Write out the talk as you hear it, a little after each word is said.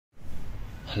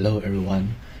Hello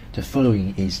everyone, the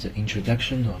following is the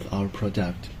introduction of our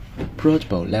product,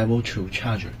 Portable Level 2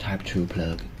 Charger Type2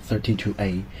 plug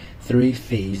 32A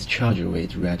 3-phase charger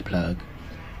with red plug.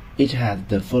 It has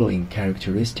the following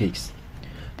characteristics: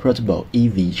 Portable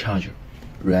EV charger,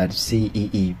 red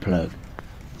CEE plug,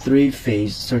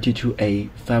 3-phase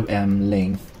 32A 5mm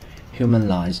length,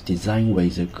 Humanized design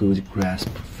with a good grasp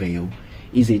feel,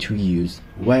 easy to use,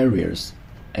 various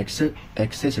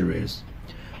accessories.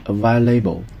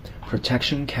 Available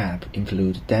protection cap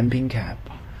include damping cap,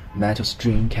 metal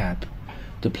string cap.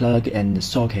 The plug and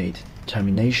socket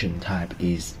termination type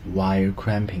is wire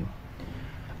crimping.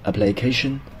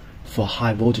 Application for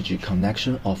high voltage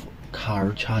connection of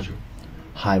car charger,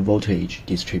 high voltage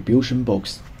distribution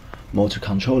box, motor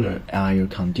controller, air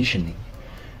conditioning.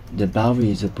 The above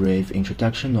is a brief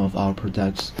introduction of our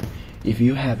products. If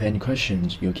you have any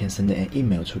questions, you can send an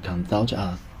email to consult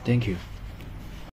us. Thank you.